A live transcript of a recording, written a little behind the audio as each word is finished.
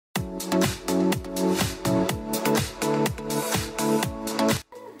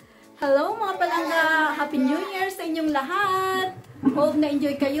Happy New Year sa inyong lahat! Hope na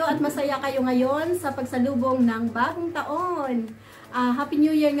enjoy kayo at masaya kayo ngayon sa pagsalubong ng bagong taon. Happy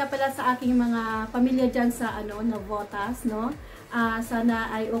New Year nga pala sa aking mga pamilya dyan sa Navotas, no?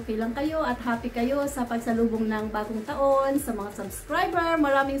 Sana ay okay lang kayo at happy kayo sa pagsalubong ng bagong taon. Sa mga subscriber,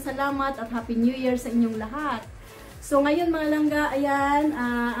 maraming salamat at Happy New Year sa inyong lahat. So ngayon mga langga, ayan,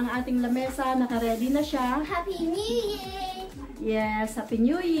 ang ating lamesa, naka-ready na siya. Happy New Year! Yes, Happy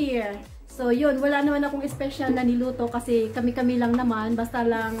New Year! So yun, wala naman akong special na niluto kasi kami-kami lang naman. Basta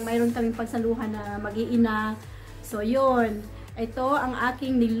lang mayroon kaming pagsaluhan na mag-iina. So yun, ito ang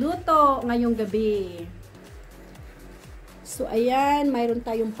aking niluto ngayong gabi. So ayan, mayroon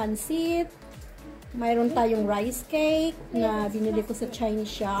tayong pansit. Mayroon tayong rice cake na binili ko sa Chinese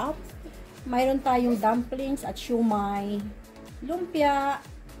shop. Mayroon tayong dumplings at siumai. Lumpia.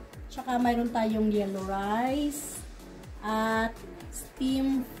 Tsaka mayroon tayong yellow rice. At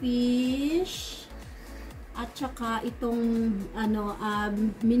steamed fish at saka itong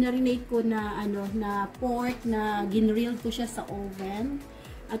minarinate ko na na pork na ginrill ko siya sa oven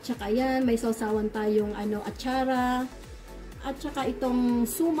at saka yan may sausawan tayong atsara at saka itong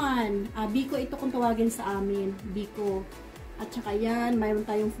suman, biko ito kung tawagin sa amin, biko at saka yan mayroon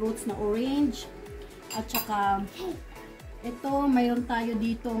tayong fruits na orange at saka ito, mayroon tayo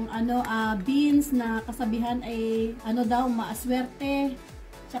ditong beans na kasabihan ay maaswerte.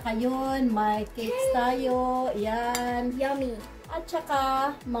 Tsaka yun, may cakes tayo. Yan. Yummy. At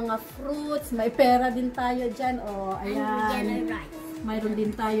tsaka mga fruits. May pera din tayo dyan. O, ayan. Mayroon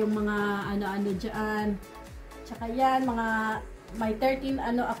din tayong mga dyan. Tsaka yan, may 13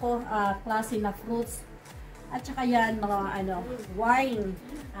 klase na fruits. At tsaka yan, mga wine.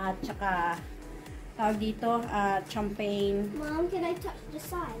 At tsaka dito, champagne. Mom, can I touch the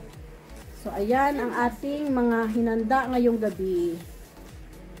side? So, ayan ang ating mga hinanda ngayong gabi.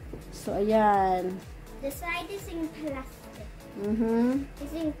 So, ayan. The side is in plastic.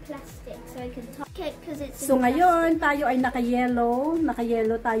 It's in plastic, so I can touch it because it's So, ngayon, tayo ay naka-yellow.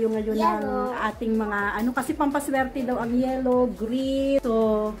 Naka-yellow tayo ngayon ng ating mga, kasi pampaswerte daw ang yellow, green.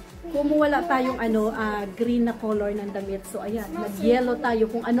 So, kumuwala tayong green na color ng damit. So, ayan, nag-yellow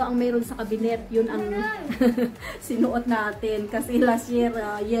tayo. Kung ano ang meron sa kabinet, yun ang sinuot natin. Kasi last year,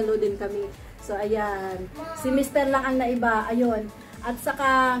 yellow din kami. So, ayan. Si Mr. lang ang naiba. Ayun. At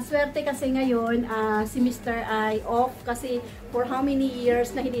saka, swerte kasi ngayon, si Mr. ay off kasi for how many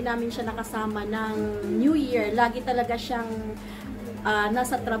years na hindi namin siya nakasama ng New Year. Lagi talaga siyang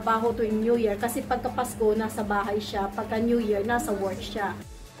nasa trabaho tuwing New Year. Kasi pagka Pasko, nasa bahay siya. Pagka New Year, nasa work siya.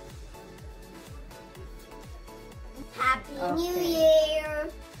 Happy New Year!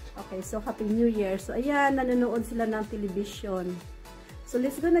 Okay, so Happy New Year. So, ayan, nanonood sila ng television. So,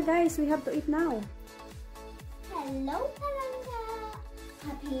 let's go na guys. We have to eat now. Hello, Palanga!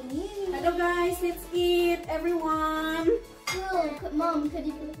 Happy New Year! Hello guys, let's eat, everyone! Look, Mom, could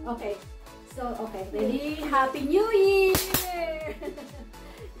you... Okay, so, ready? Happy New Year!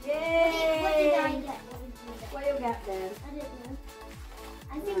 Yay! What did I get? What you got then? I don't know.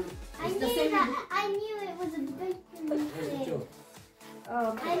 I think I knew it was a bacon thing.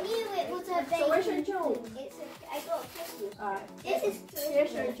 Okay. I knew it was a bacon. So where's your joke? I got a Christmas. This is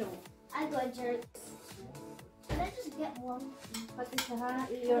here's your joke. I got a jerk. Can I just get one? Pati sa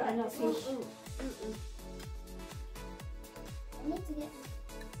your fish. I need to get.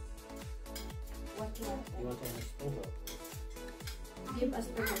 What you want? You want to spoon? Give us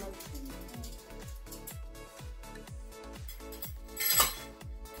the one.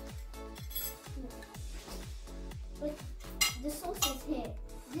 But the sauce is here.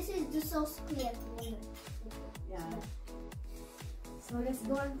 This is the sauce clear for me. Yeah. So let's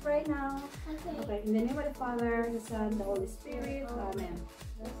go and pray now. Okay. Okay, in the name of the Father, the Son, the Holy Spirit. Amen.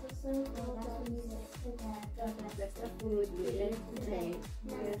 Bless the food we ate today.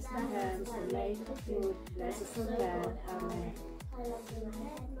 Bless the hands who made the food. Bless us, O God. Amen. I love you,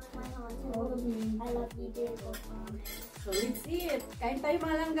 my heart. All of me. I love you, dear God. So let's eat. Kain tayo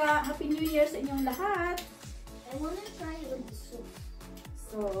mga langga. Happy New Year sa inyong lahat. I want to try it with the sauce.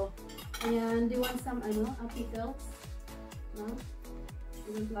 So, ayan. Do you want some, pickles? No?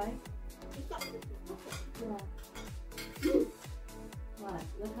 You don't like? Yeah. What?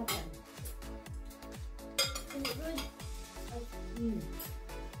 What happened? Is it good?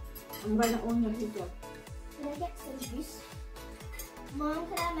 I'm gonna own your pickle. Can I get some juice? Mom,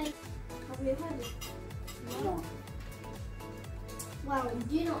 can I make... Have you had it? No. Wow,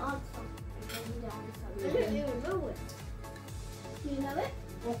 do you know answer? I don't even know it. Do you know it?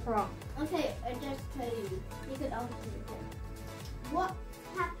 Okra. Okay, I just tell you. You could answer it again. What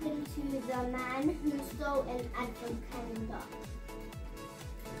happened to the man who stole an advent calendar?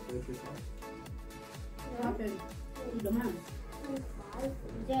 What happened? The man. 25.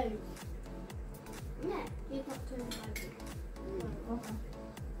 Those. Yeah, you got 25. Okay.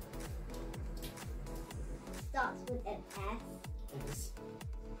 Starts with an S.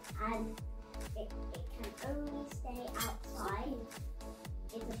 And it can only stay outside.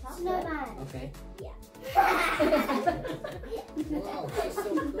 It's a snowman. Okay. Yeah. Wow, she's so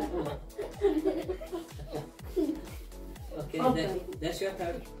cool. Okay, Okay. that's your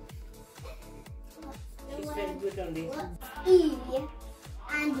turn. She's very good on this. E.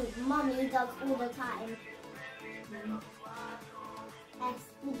 And mommy does all the time. S.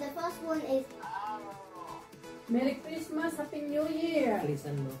 The first one is Merry Christmas, Happy New Year.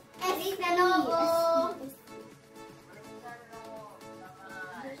 Listen mo. S. Hello.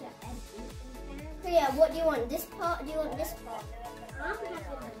 Priya, what do you want? This part? Do you want this part? I'm happy with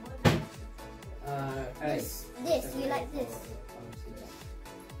Guys. this. You like this?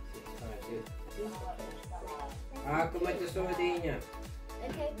 Kumain sa soda niya.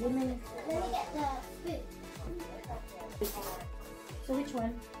 Okay. Let me get the food. So which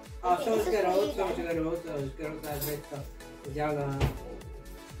one? Siguro sa ito. Diyan lang.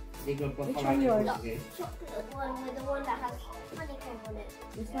 Hindi ko pa Which one yours? Chocolate one with the one that has honeycomb on it.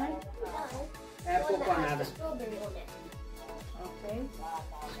 This one? No. Apple One that has panada. the strawberry on it. Okay.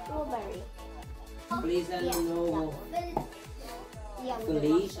 Strawberry. Please, ano novo? Yeah,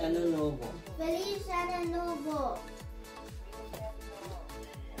 Please, ano novo? Feliz Ano Novo.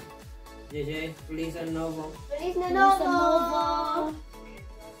 JJ, please, ano novo? Feliz Feliz Novo. Novo.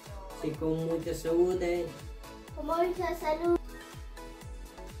 Si kung mucha saúde. Kumain sa salud.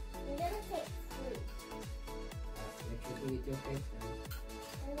 I'm gonna take fruit. Make sure to eat your cake.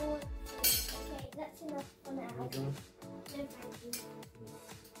 Okay, that's enough for now. No, Okay. thank you.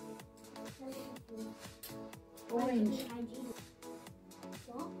 No, thank you. Orange.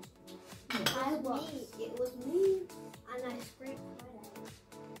 What? I was. It was me, and I scraped my leg.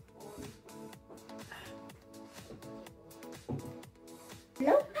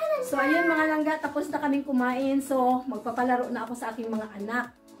 Hello? So ayun mga langga, tapos na kaming kumain. So magpapalaro na ako sa aking mga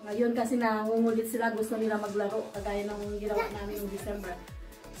anak. Ngayon kasi nangungulit sila, gusto nila maglaro kagaya ng ginawa namin noong December.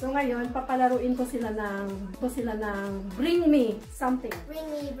 So ngayon, papalaruin ko sila ng bring me something. Bring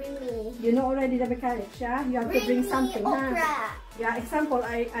me. You know already the mechanics, yeah? You have to bring something, okra. huh? Yeah, example,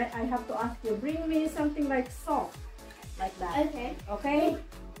 I have to ask you, bring me something like soft. Like that. Okay. Okay?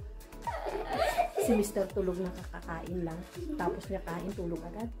 Si Mr. tulog na kakakain lang. Tapos niya kain, tulog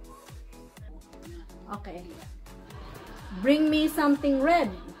agad. Okay. Bring me something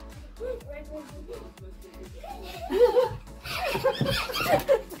red.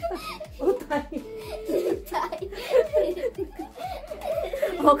 Oh, tay.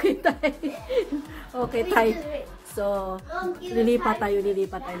 Okay, tay. Okay, tay. So, lilipat tayo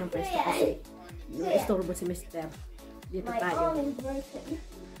ng pwesto kasi istorbo si Mr. Dito My tayo. arm is broken.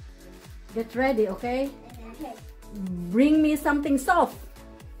 Get ready, okay? Okay. Bring me something soft.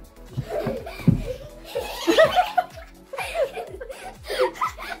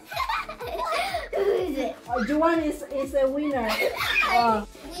 Who is it? Juan is a winner.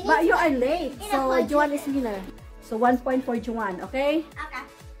 But you are late. So, Juan is winner. So, 1 point for Juan, okay? Okay.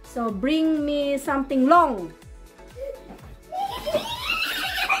 So, bring me something long.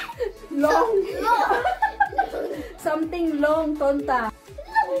 Long. Something long, tonta.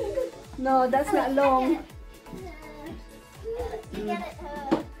 No, that's not long. You get it,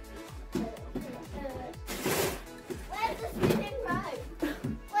 Where's the spinning rope?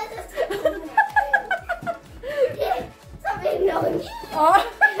 Where's the spinning rope? Something long. Oh.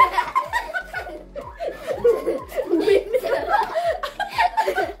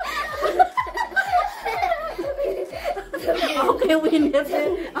 Okay, winner.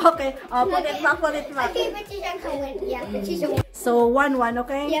 Okay, put it back. Okay, Patricia can win. Yeah, Patricia won. So, 1-1,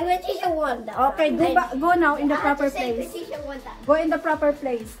 okay? Yeah, Patricia won that. Okay, go now in the proper place. Patricia won that. Go in the proper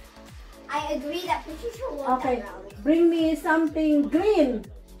place. I agree that Patricia won Okay, that round. bring me something green.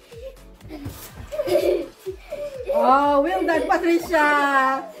 Oh, well done, Patricia.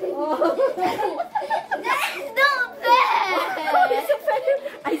 Oh. That's not fair!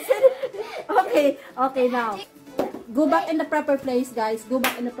 I said it. Okay, now. Go back in the proper place, guys. Go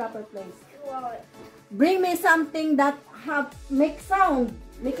back in the proper place. Bring me something that making sound.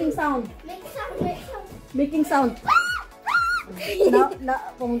 Make sound. Making sound.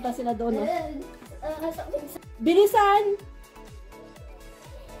 Pumunta sila doon, no? Something. Bilisan!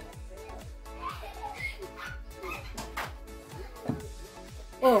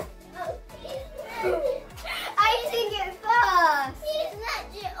 Oh. I think it first. He's not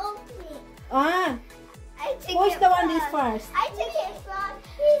your opening. Ah. I took Who's it the one first. this first? I took it first.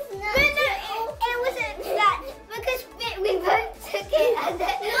 He's not. No, it wasn't me.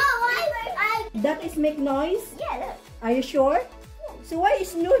 That is make noise? Yeah, look. Are you sure? So why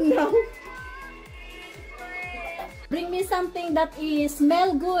is noon now? Bring me something that is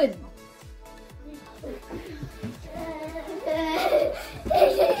smell good.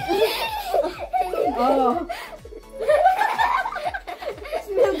 Oh.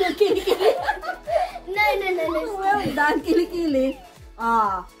 Smell good, kilikili. No. Well done, kilikili.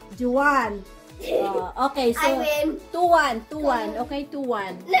 Ah, Juan. Okay, so I win. 2-1, 2-1. Okay,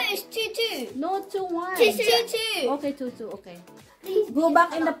 2-1. No, it's 2-2. No, 2-1. It's 2-2. Okay, 2-2. Okay. Please Go be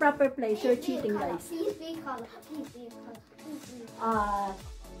back a in the colour. proper place. You're Please be a cheating, colour. guys. Please be a colour. Please be a colour. Please be a colour.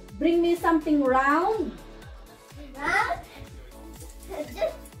 Bring me something round. Round.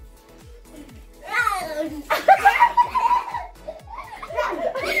 Just round.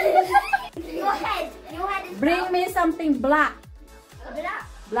 Your head. Your head is Bring round. me something black. Rub it up.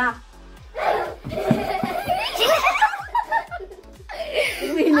 Black. I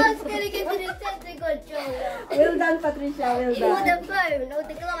was gonna get to the technical controller. Well done, Patricia. Well Or the done. phone, or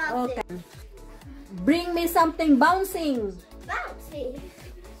the glasses. Okay. Bring me something bouncing. Bouncy.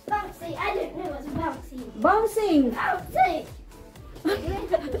 Bouncy. I don't know what's bouncy. Bouncing. Bouncy.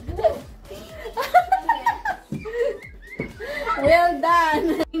 Well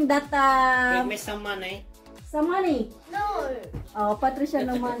done. That Bring me some money. some money. No. Oh, Patricia,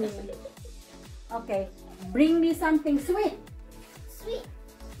 no money. Okay. Bring me something sweet. Sweet.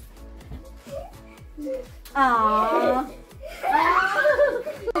 Ah.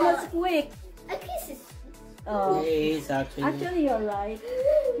 That's quick. A kiss is Oh. Yes, actually. Actually, you're right.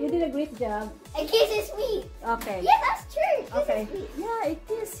 You did a great job. a kiss is sweet. Okay. Yeah, that's true. Kiss Okay. is sweet. Yeah, it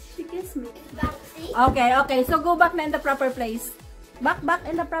is. She kissed me. Bouncy. Okay. So go back na in the proper place. Back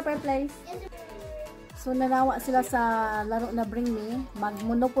in the proper place. So nanawa sila sa laro na Bring Me.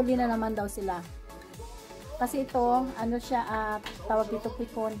 Mag-monopoly na naman daw sila. Kasi ito, ano siya, tawag dito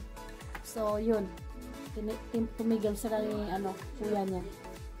pikon. So yun. Tumigil sila ni kuya niya.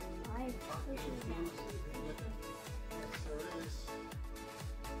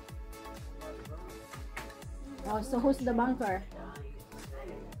 Oh, so who's the banker?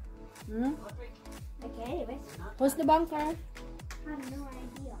 Hmm? Okay, anyways. Who's the banker? I have no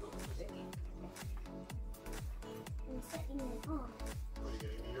idea. I'm setting it on.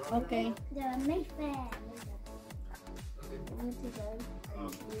 Okay. The Mayfair.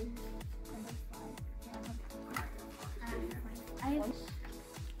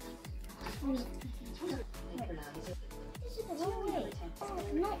 This is the wrong way. Oh,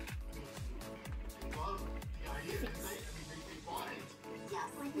 no.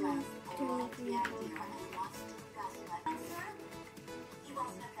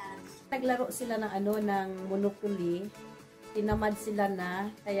 Naglaro sila ng ng Monopoly. Tinamad sila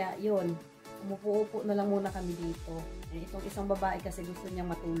na, kaya yun. Umupo-upo na lang muna kami dito. Itong isang babae kasi gusto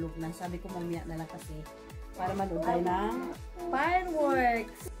niyang matulog na. Sabi ko mamaya na lang kasi para manood tayo ng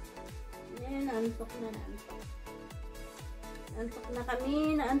fireworks. Yan, naantok na. Naantok na kami.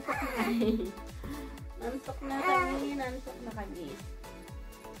 Naantok na kami.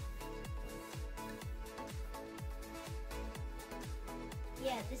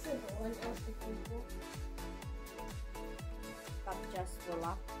 Yeah, this is the one else to people. Stop just for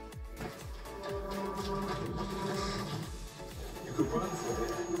luck.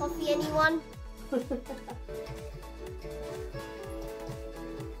 Coffee, anyone?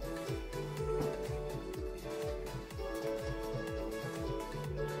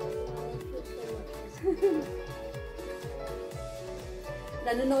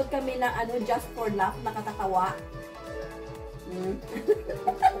 Nanonood kami ng just for laugh, nakakatawa.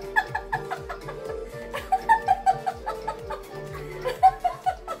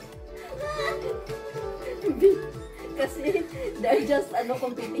 Kasi they're just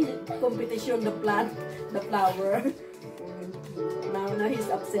competition the plant, the flower. Now he's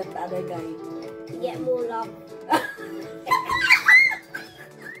upset, the other guy. To get more love.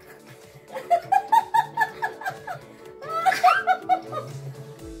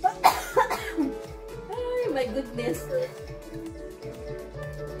 Ay, my goodness.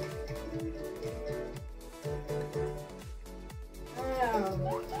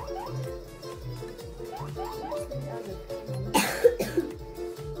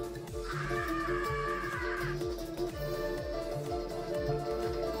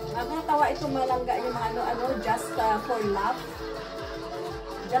 Tawa itong malangga yung mga just for laugh.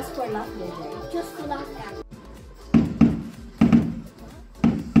 Just for laugh, Jeje. Just to laugh at.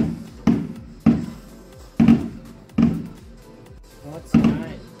 What's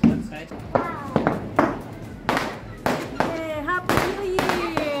nice? What's that? Hey, Happy New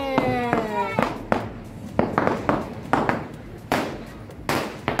Year!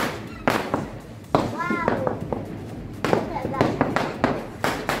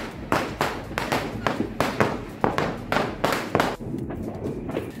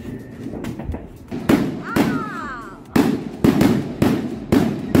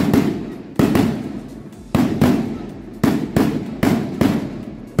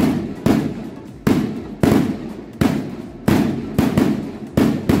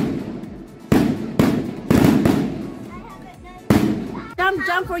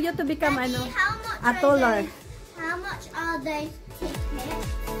 for you to become Daddy, ano, how much a taller. How much are those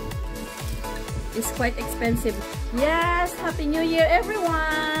tickets? It's quite expensive. Yes, Happy New Year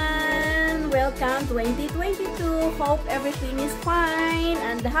everyone! Welcome 2022. Hope everything is fine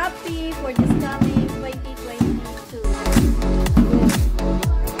and happy for this coming 2022.